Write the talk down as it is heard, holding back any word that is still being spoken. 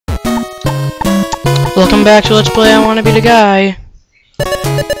Welcome back to Let's Play I Wanna Be the Guy.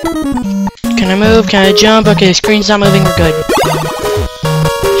 Can I move? Can I jump? Okay, the screen's not moving, we're good.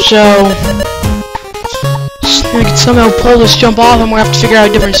 So, I can somehow pull this jump off, and we'll have to figure out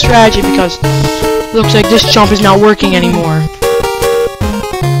a different strategy because it looks like this jump is not working anymore.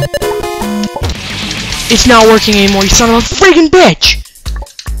 It's not working anymore, you son of a freaking bitch!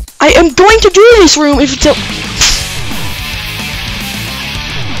 I am going to do this room if it's a...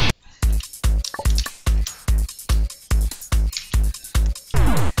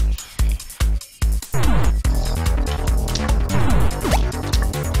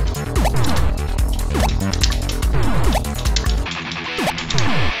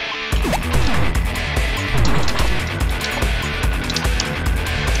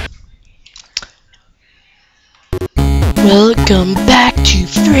 Welcome back to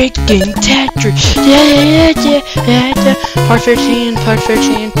freaking Tetris. Part 13, part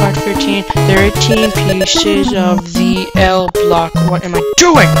 13, part 13. 13 pieces of the L block. What am I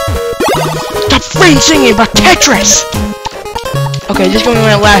doing? Stop freaking singing about Tetris! Okay, this is going to be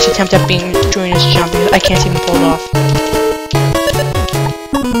my last attempt at doing this jump because I can't even pull it off.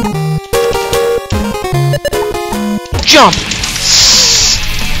 Jump!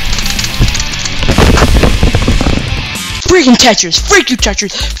 Freaking Tetris! Freak you,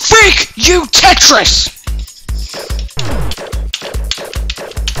 Tetris! Freak you, Tetris!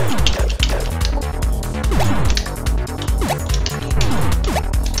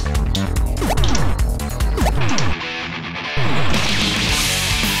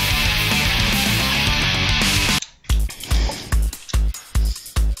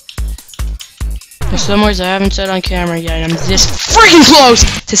 There's some words I haven't said on camera yet. I'm this freaking close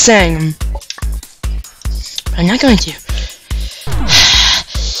to saying them. But I'm not going to.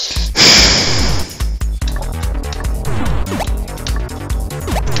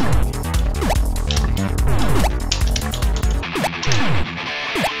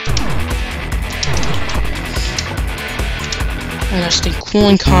 I gotta stay cool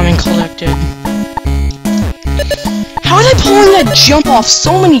and calm and collected. How was I pulling that jump off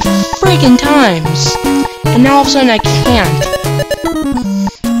so many freaking times? And now all of a sudden I can't.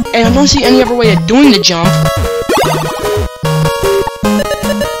 And I don't see any other way of doing the jump.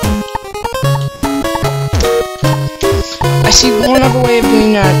 I see one other way of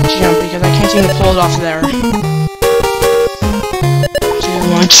doing that jump because I can't seem to pull it off there. 2, 1,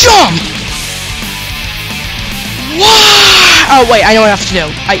 jump! Oh wait, I know what I have to do.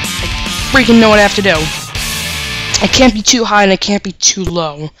 I freaking know what I have to do. I can't be too high and I can't be too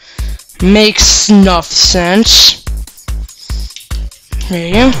low. Makes enough sense. There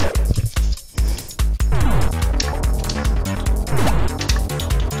you go.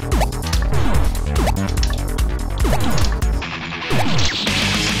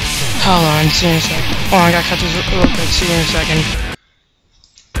 Hold on, see you in a second. Oh, I gotta cut this real quick, see you in a second.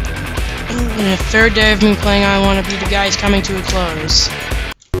 And the third day of me playing I Wanna Be the Guy is coming to a close.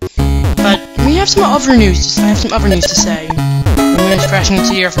 But we have some other news. I have some other news to say. The moon is crashing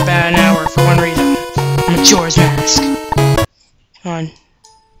into the earth for about an hour for one reason. Majora's Mask. Come on.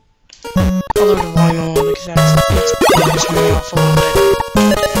 I'll lower the volume a little bit because it's pissing me off a little bit.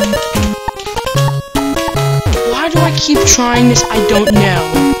 Why do I keep trying this? I don't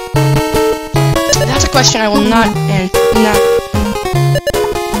know. That's a question I will not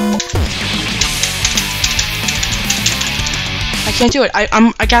I can't do it. I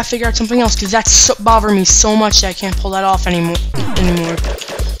gotta figure out something else because that's bothering me so much that I can't pull that off anymore.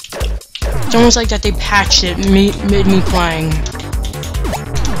 It's almost like that they patched it mid me playing.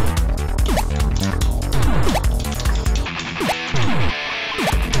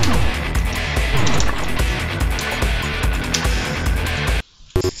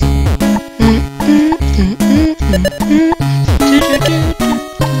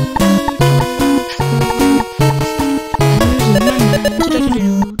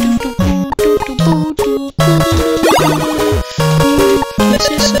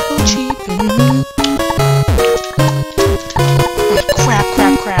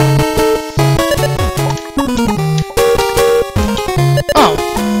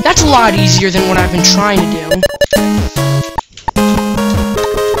 That's a lot easier than what I've been trying to do.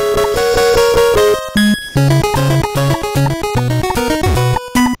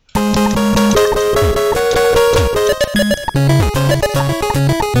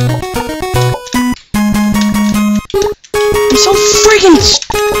 I'm so freaking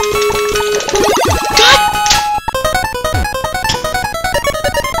God!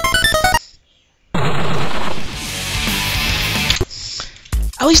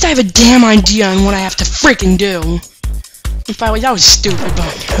 At least I have a damn idea on what I have to freaking do. And finally, that was stupid,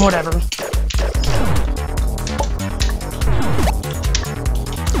 but whatever.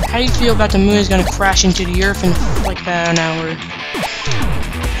 How do you feel about the moon is gonna crash into the earth in like about an hour?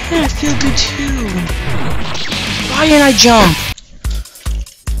 Yeah, I feel good too. Why didn't I jump?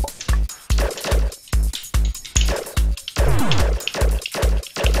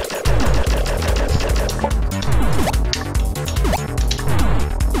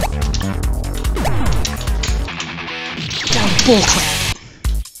 Bullcrap.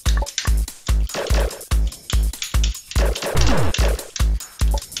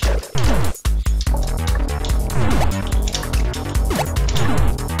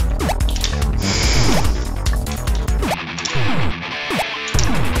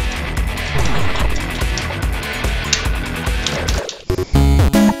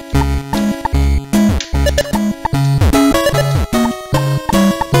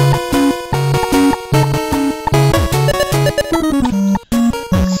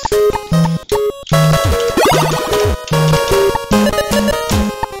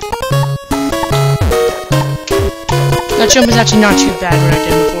 That jump is actually not too bad what I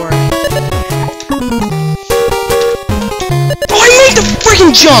did before. Oh, I made the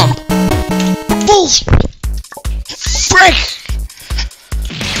freaking jump! Bullshit! Frick!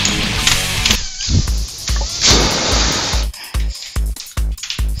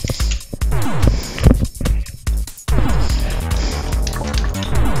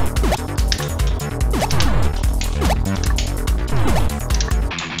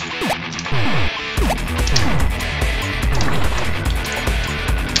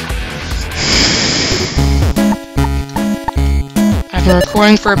 I've been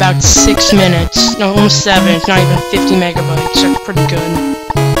recording for about 6 minutes. No, almost 7. It's not even 50 megabytes. That's pretty good.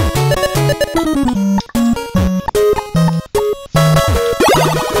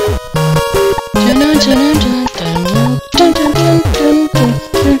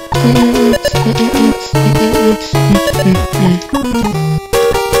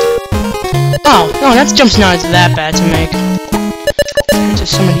 Oh, no, that jump's not that bad to make. To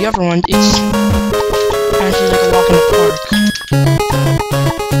some of the other ones, it's actually like a walk in the park.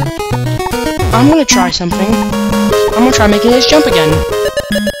 I'm gonna try something. I'm gonna try making this jump again.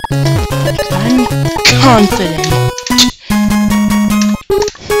 I'm confident.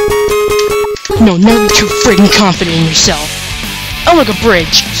 No, never be too friggin' confident in yourself. Oh, look, a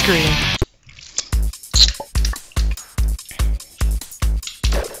bridge. Screw you.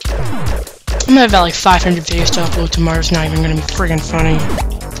 I'm gonna have about like 500 videos to upload tomorrow. It's not even gonna be friggin' funny.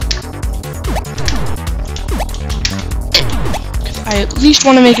 I at least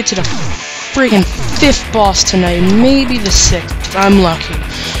want to make it to the friggin' 5th boss tonight, maybe the 6th, if I'm lucky.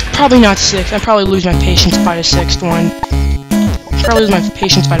 Probably not 6th, I'd probably lose my patience by the 6th one. I'd probably lose my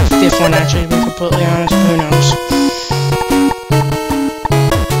patience by the 5th one, actually, to be completely honest, who knows.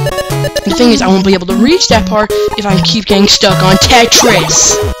 The thing is, I won't be able to reach that part if I keep getting stuck on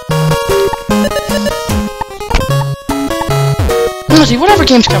Tetris! Honestly, whatever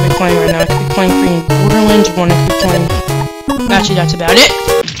games I could be playing right now, I could be playing freaking Borderlands 1, I could be playing... Actually, that's about it!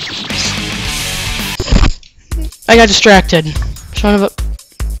 I got distracted. Son of a... I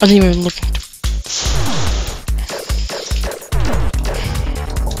wasn't even looking.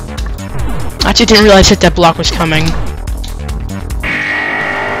 I actually didn't realize that block was coming.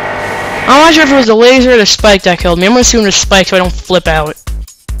 I'm not sure if it was the laser or the spike that killed me. I'm gonna assume the spike so I don't flip out.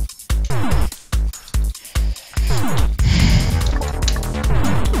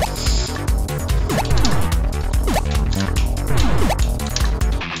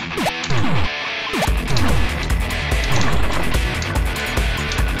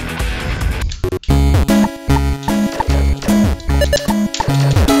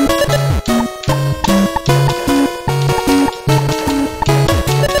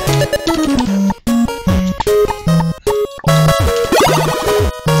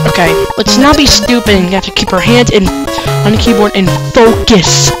 Okay, let's not be stupid and have to keep our hands on the keyboard and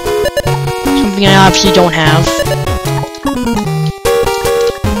focus. Something I obviously don't have.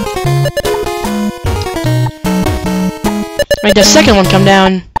 Make the second one come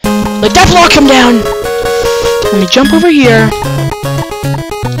down. Let that block come down! Let me jump over here.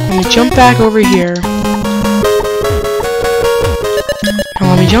 Let me jump back over here. Now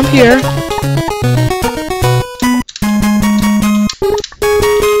let me jump here.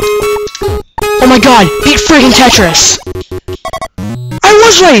 Oh my god, beat friggin' Tetris! I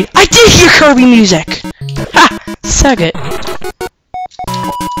was right! I did hear Kirby music! Ha! Suck it.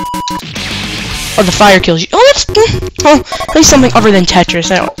 Oh, the fire kills you. Oh, that's... well, at least something other than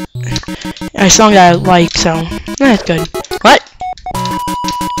Tetris. A song that I like, so... that's good. What?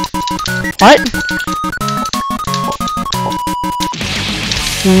 What?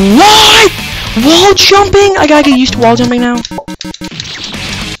 What? Wall jumping? I gotta get used to wall jumping now.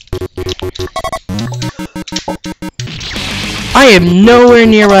 I am nowhere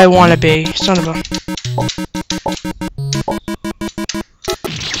near where I want to be. Son of a...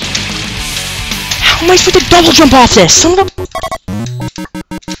 How am I supposed to double jump off this? Son of a...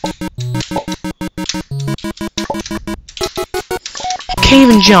 Can't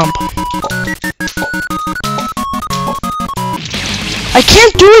even jump. I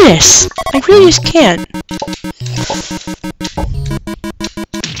can't do this! I really just can't.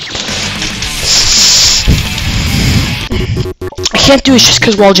 I can't do it just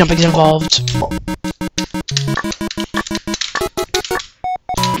because wall jumping is involved.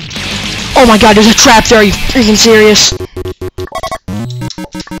 Oh my god, there's a trap there, are you freaking serious?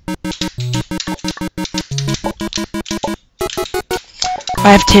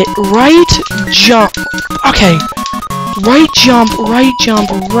 I have to hit right jump. Okay. Right jump, right,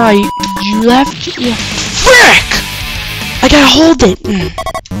 left, yeah. Frick! I gotta hold it.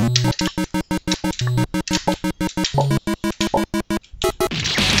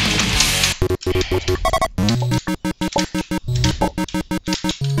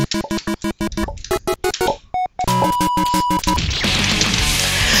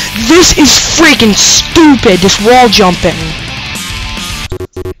 This is freaking stupid, this wall jumping.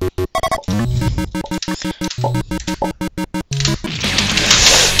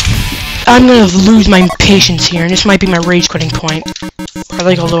 I'm gonna lose my patience here, and this might be my rage quitting point. Or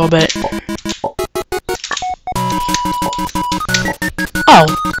like a little bit. Oh.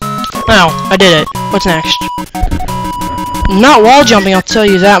 Oh, I did it. What's next? Not wall jumping, I'll tell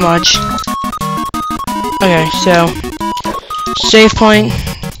you that much. Okay, so... Save point.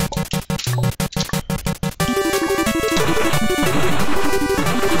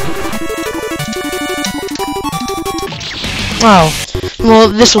 Oh. Well,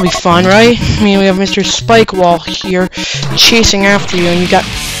 this will be fun, right? I mean, we have Mr. Spike Wall here chasing after you, and you got...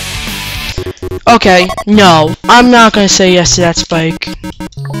 Okay, no. I'm not gonna say yes to that Spike.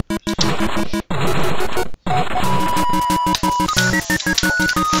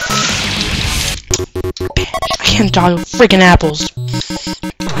 I can't dodge freaking apples.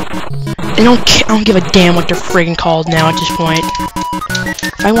 I don't give a damn what they're freaking called now at this point.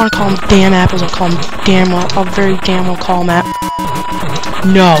 If I want to call them damn apples, I'll call them damn well. I'll very damn well call them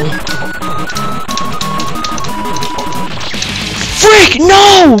No. Frick!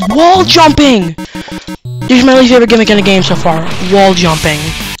 No! Wall jumping! This is my least favorite gimmick in the game so far. Wall jumping.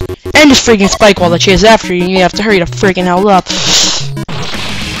 And this freaking spike wall that chases after you, and you have to hurry the freaking hell up.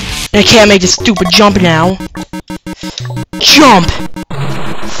 And I can't make this stupid jump now. Jump!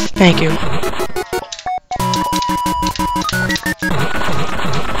 Thank you.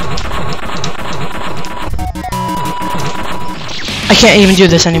 I can't even do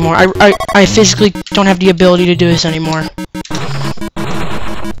this anymore. I physically don't have the ability to do this anymore.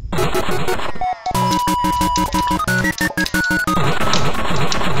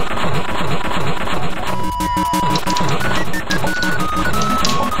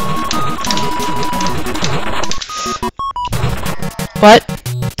 What?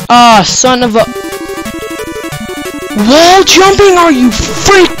 Ah, son of a... Wall jumping? Are you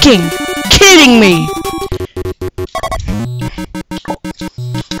freaking kidding me?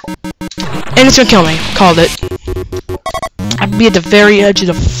 And it's gonna kill me. Called it. I'd be at the very edge of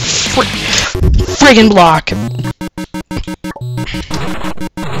the friggin' block.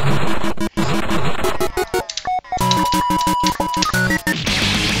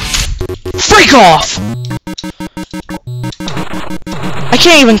 Freak off! I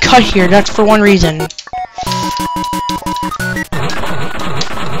can't even cut here, that's for one reason.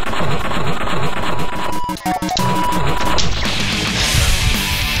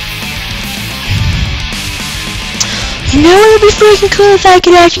 You know what would be freaking cool if I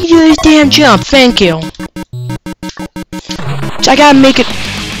could actually do this damn jump? Thank you. So I gotta make it...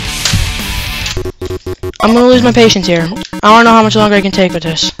 I'm gonna lose my patience here. I don't know how much longer I can take with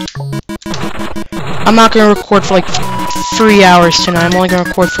this. I'm not gonna record for like 3 hours tonight. I'm only gonna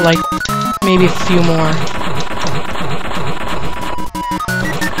record for like maybe a few more.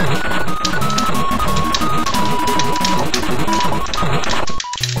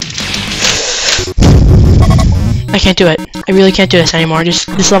 I can't do it. I really can't do this anymore.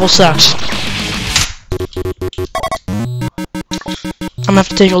 This level sucks. I'm gonna have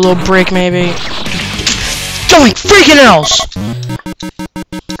to take a little break maybe. Going freaking else!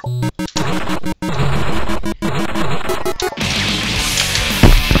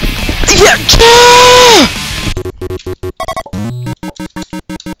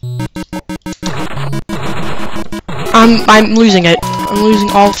 I'm losing it. I'm losing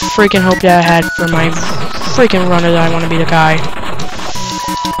all freaking hope that I had for my freaking runner that I want to be the guy.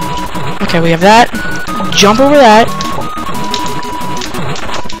 Okay, we have that. Jump over that.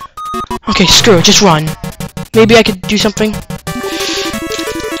 Okay, screw it, just run. Maybe I could do something.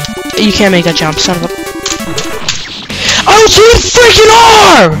 You can't make that jump, son of a... I don't see the freaking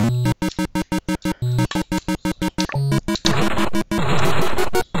R!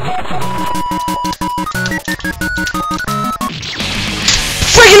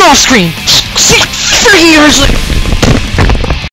 Freaking off screen! See, freaking seriously!